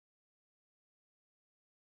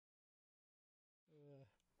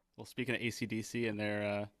Well, speaking of ACDC and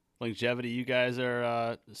their longevity, you guys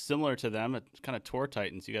are similar to them. It's kind of tour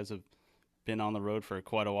titans. You guys have been on the road for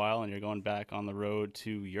quite a while, and you're going back on the road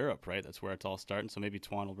to Europe, right? That's where it's all starting. So maybe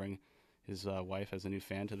Twan will bring his wife as a new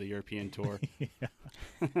fan to the European tour.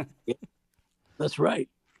 Yeah, that's right.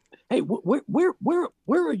 Hey, where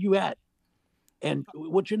are you at? And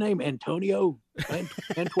what's your name? Antonio?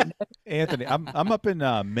 Antoinette? Anthony, I'm up in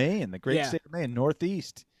Maine, the great state of Maine,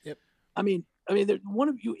 Northeast. Yep. I mean, one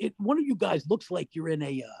of you guys looks like you're in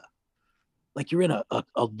a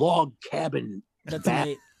log cabin. That's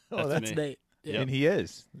Nate. Oh, that's Nate. Yeah. And he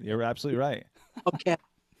is. You're absolutely right. Okay.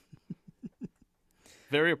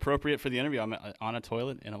 Very appropriate for the interview. I'm on a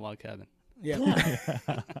toilet in a log cabin. Yeah.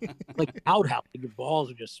 Like outhouse. Your balls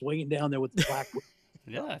are just swinging down there with the black.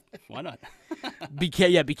 Yeah, why not? Be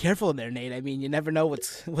careful in there, Nate. I mean, you never know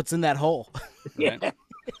what's in that hole. Right?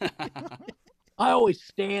 Yeah. I always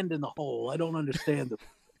stand in the hole. I don't understand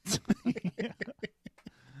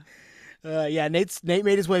Nate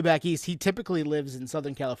made his way back east. He typically lives in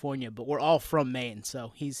Southern California, but we're all from Maine,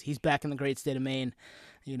 so he's back in the great state of Maine,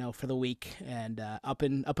 for the week, and up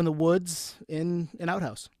in the woods in an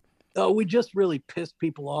outhouse. Oh, we just really pissed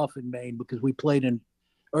people off in Maine because we played in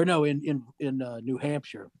New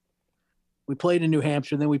Hampshire. We played in New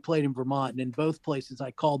Hampshire, and then we played in Vermont, and in both places I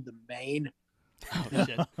called them Maine. Oh,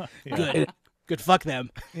 shit. Good. Fuck them.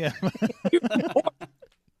 Yeah.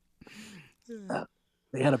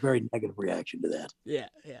 They had a very negative reaction to that. Yeah.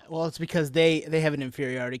 Well, it's because they have an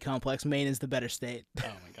inferiority complex. Maine is the better state. Oh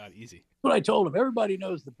my God, easy. What I told them, everybody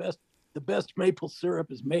knows the best maple syrup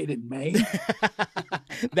is made in Maine.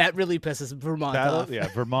 That really pisses Vermont off. Yeah,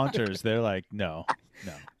 Vermonters, they're like, no.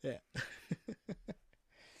 Yeah.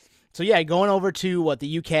 So yeah, going over to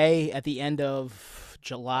the UK at the end of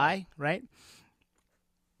July, right?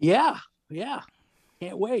 Yeah.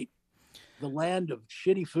 Can't wait. The land of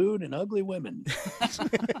shitty food and ugly women.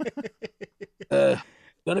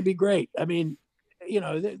 Gonna be great. I mean,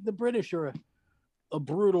 the British are a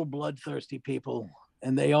brutal, bloodthirsty people,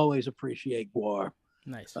 and they always appreciate GWAR.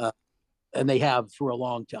 Nice. And they have for a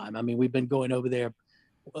long time. I mean, we've been going over there.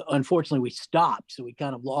 Unfortunately, we stopped, so we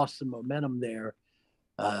kind of lost some momentum there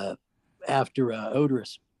after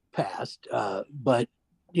Odorous passed. But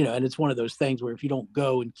and it's one of those things where if you don't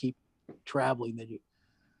go and keep traveling, then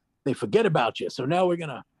they forget about you. So now we're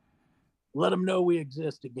gonna let them know we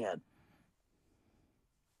exist again.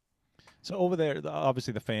 So over there,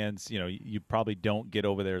 obviously the fans, you probably don't get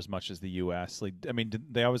over there as much as the U.S. Like, I mean,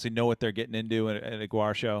 they obviously know what they're getting into at a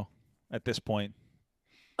GWAR show at this point.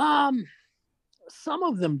 Some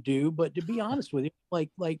of them do, but to be honest with you,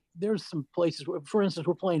 like there's some places where, for instance,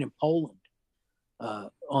 we're playing in Poland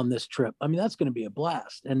on this trip. I mean, that's going to be a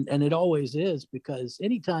blast, and it always is, because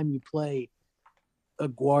anytime you play a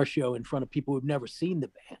GWAR show in front of people who've never seen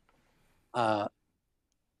the band,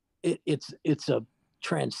 it's a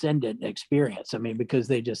transcendent experience. I mean, because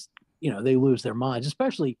they just they lose their minds,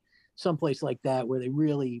 especially someplace like that where they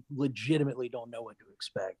really legitimately don't know what to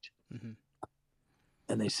expect. Mm-hmm.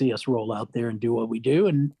 And they see us roll out there and do what we do,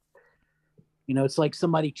 and it's like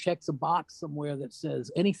somebody checks a box somewhere that says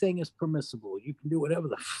anything is permissible. You can do whatever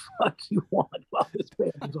the fuck you want while this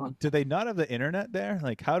band is on. Do they not have the internet there?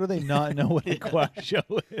 Like, how do they not know what a GWAR show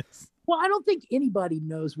is? Well, I don't think anybody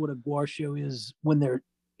knows what a GWAR show is when they're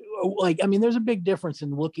like, I mean, there's a big difference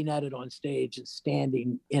in looking at it on stage and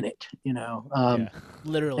standing in it,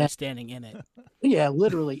 literally standing in it. Yeah,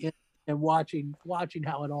 literally, and watching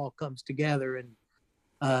how it all comes together. And,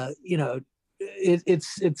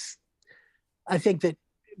 it's, I think that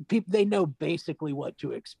people, they know basically what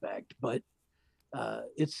to expect, but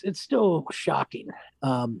it's still shocking.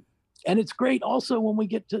 And it's great also when we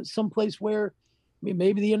get to some place where, I mean,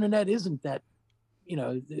 maybe the internet isn't that,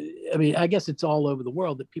 I mean, I guess it's all over the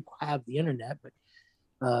world that people have the internet,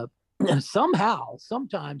 but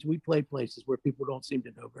sometimes we play places where people don't seem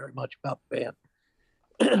to know very much about the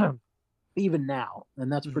band, even now.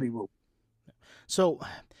 And that's pretty cool. So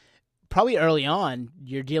probably early on,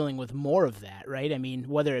 you're dealing with more of that, right? I mean,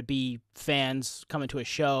 whether it be fans coming to a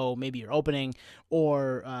show, maybe you're opening,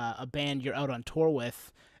 or a band you're out on tour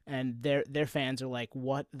with, and their fans are like,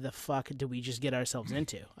 what the fuck did we just get ourselves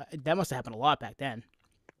into? That must have happened a lot back then.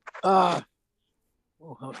 I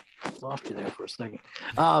lost you there for a second.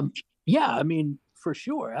 Yeah, I mean, for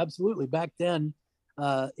sure. Absolutely. Back then,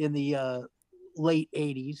 in the late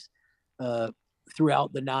 80s,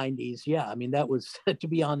 throughout the 90s. Yeah, I mean, that was, to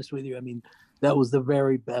be honest with you, I mean, that was the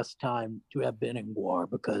very best time to have been in GWAR,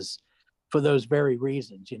 because for those very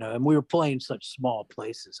reasons, and we were playing such small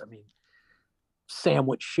places. I mean,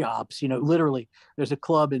 sandwich shops, literally there's a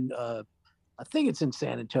club in, I think it's in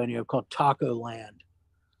San Antonio, called Taco Land.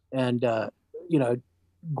 And you know,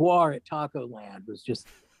 GWAR at Taco Land was just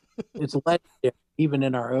it's legendary even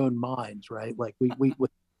in our own minds, right? Like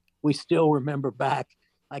we still remember back.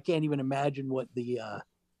 I can't even imagine what the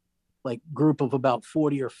like group of about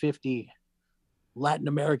 40 or 50 Latin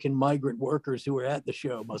American migrant workers who were at the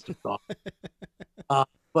show must have thought.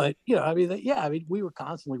 But you know, I mean, yeah, I mean, we were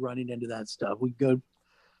constantly running into that stuff. We'd go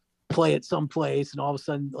play at some place, and all of a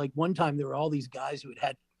sudden, like one time, there were all these guys who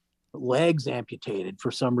had legs amputated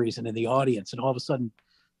for some reason in the audience, and all of a sudden,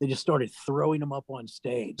 they just started throwing them up on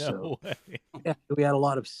stage. No way. Yeah, we had a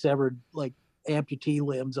lot of severed like amputee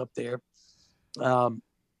limbs up there.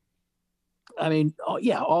 I mean,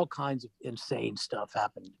 yeah, all kinds of insane stuff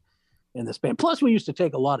happened in this band. Plus, we used to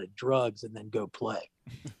take a lot of drugs and then go play.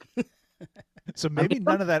 So maybe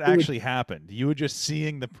none of that actually happened. You were just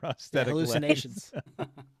seeing the prosthetic hallucinations.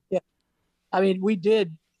 Yeah, I mean, we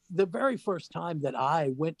did the very first time that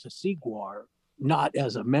I went to see GWAR, not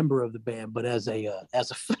as a member of the band, but as a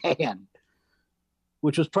fan,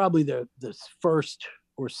 which was probably the first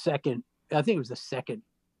or second. I think it was the second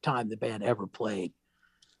time the band ever played.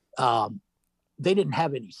 They didn't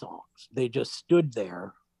have any songs. They just stood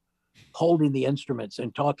there holding the instruments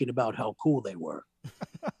and talking about how cool they were.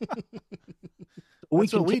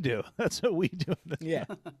 That's what we do. That's what we do. Yeah.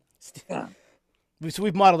 Yeah. So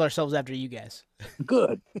we've modeled ourselves after you guys.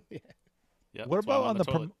 Good. Yeah. Yep, What that's why I'm about on the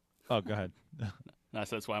toilet. oh, go ahead. No,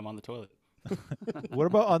 so that's why I'm on the toilet. What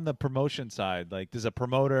about on the promotion side? Like, does a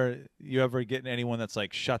promoter, you ever get anyone that's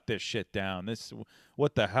like, shut this shit down?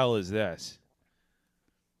 What the hell is this?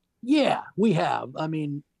 Yeah, we have. I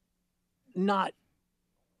mean, I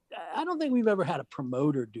don't think we've ever had a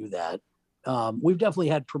promoter do that. We've definitely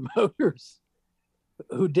had promoters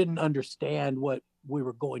who didn't understand what we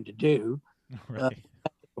were going to do. Right.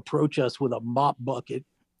 Approach us with a mop bucket.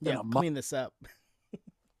 Yeah, clean this up.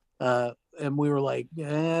 And we were like,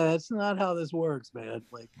 yeah, that's not how this works, man.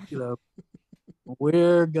 Like, you know,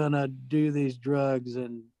 we're gonna do these drugs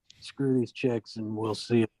and screw these chicks and we'll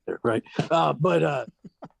see it there, right? But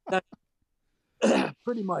that's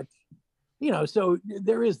pretty much, you know, so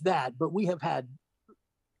there is that, but we have had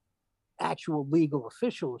actual legal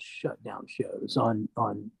officials shut down shows on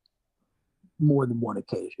more than one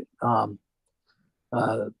occasion.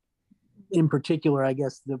 In particular, I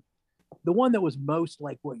guess the one that was most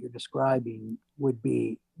like what you're describing would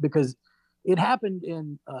be, because it happened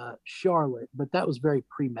in Charlotte, but that was very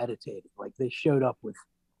premeditated. Like they showed up with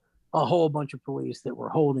a whole bunch of police that were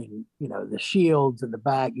holding, you know, the shields in the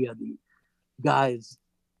back. You had the guys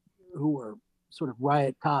who were sort of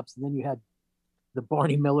riot cops, and then you had the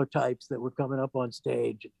Barney Miller types that were coming up on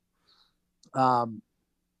stage.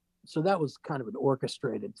 So that was kind of an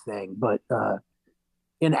orchestrated thing. But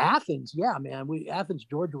in Athens, yeah, man, Athens,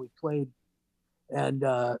 Georgia, we played, and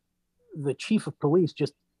the chief of police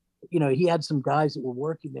just, you know, he had some guys that were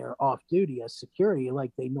working there off duty as security,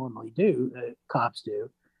 like they normally do, cops do.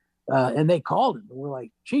 And they called him and we're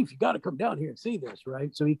like, Chief, you got to come down here and see this,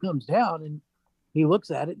 right? So he comes down and he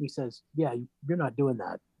looks at it and he says, yeah, you're not doing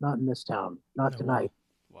that. Not in this town, not tonight.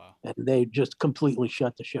 Wow. And they just completely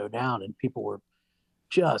shut the show down and people were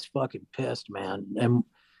just fucking pissed, man. And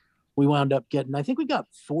we wound up getting, I think we got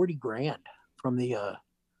 40 grand from the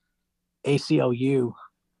ACLU.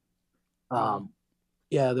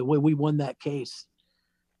 Yeah, the way we won that case.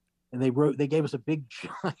 And they gave us a big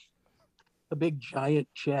giant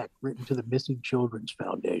check written to the Missing Children's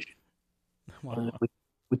Foundation. Wow.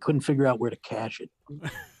 We couldn't figure out where to cash it.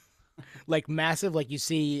 Like massive, like you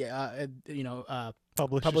see,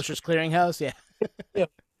 Publishers Clearinghouse. Yeah.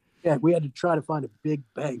 Yeah, we had to try to find a big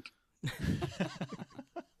bank.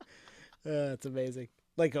 That's amazing.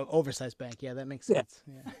 Like an oversized bank. Yeah, that makes sense.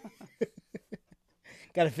 Yeah.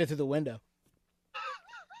 Got to fit through the window.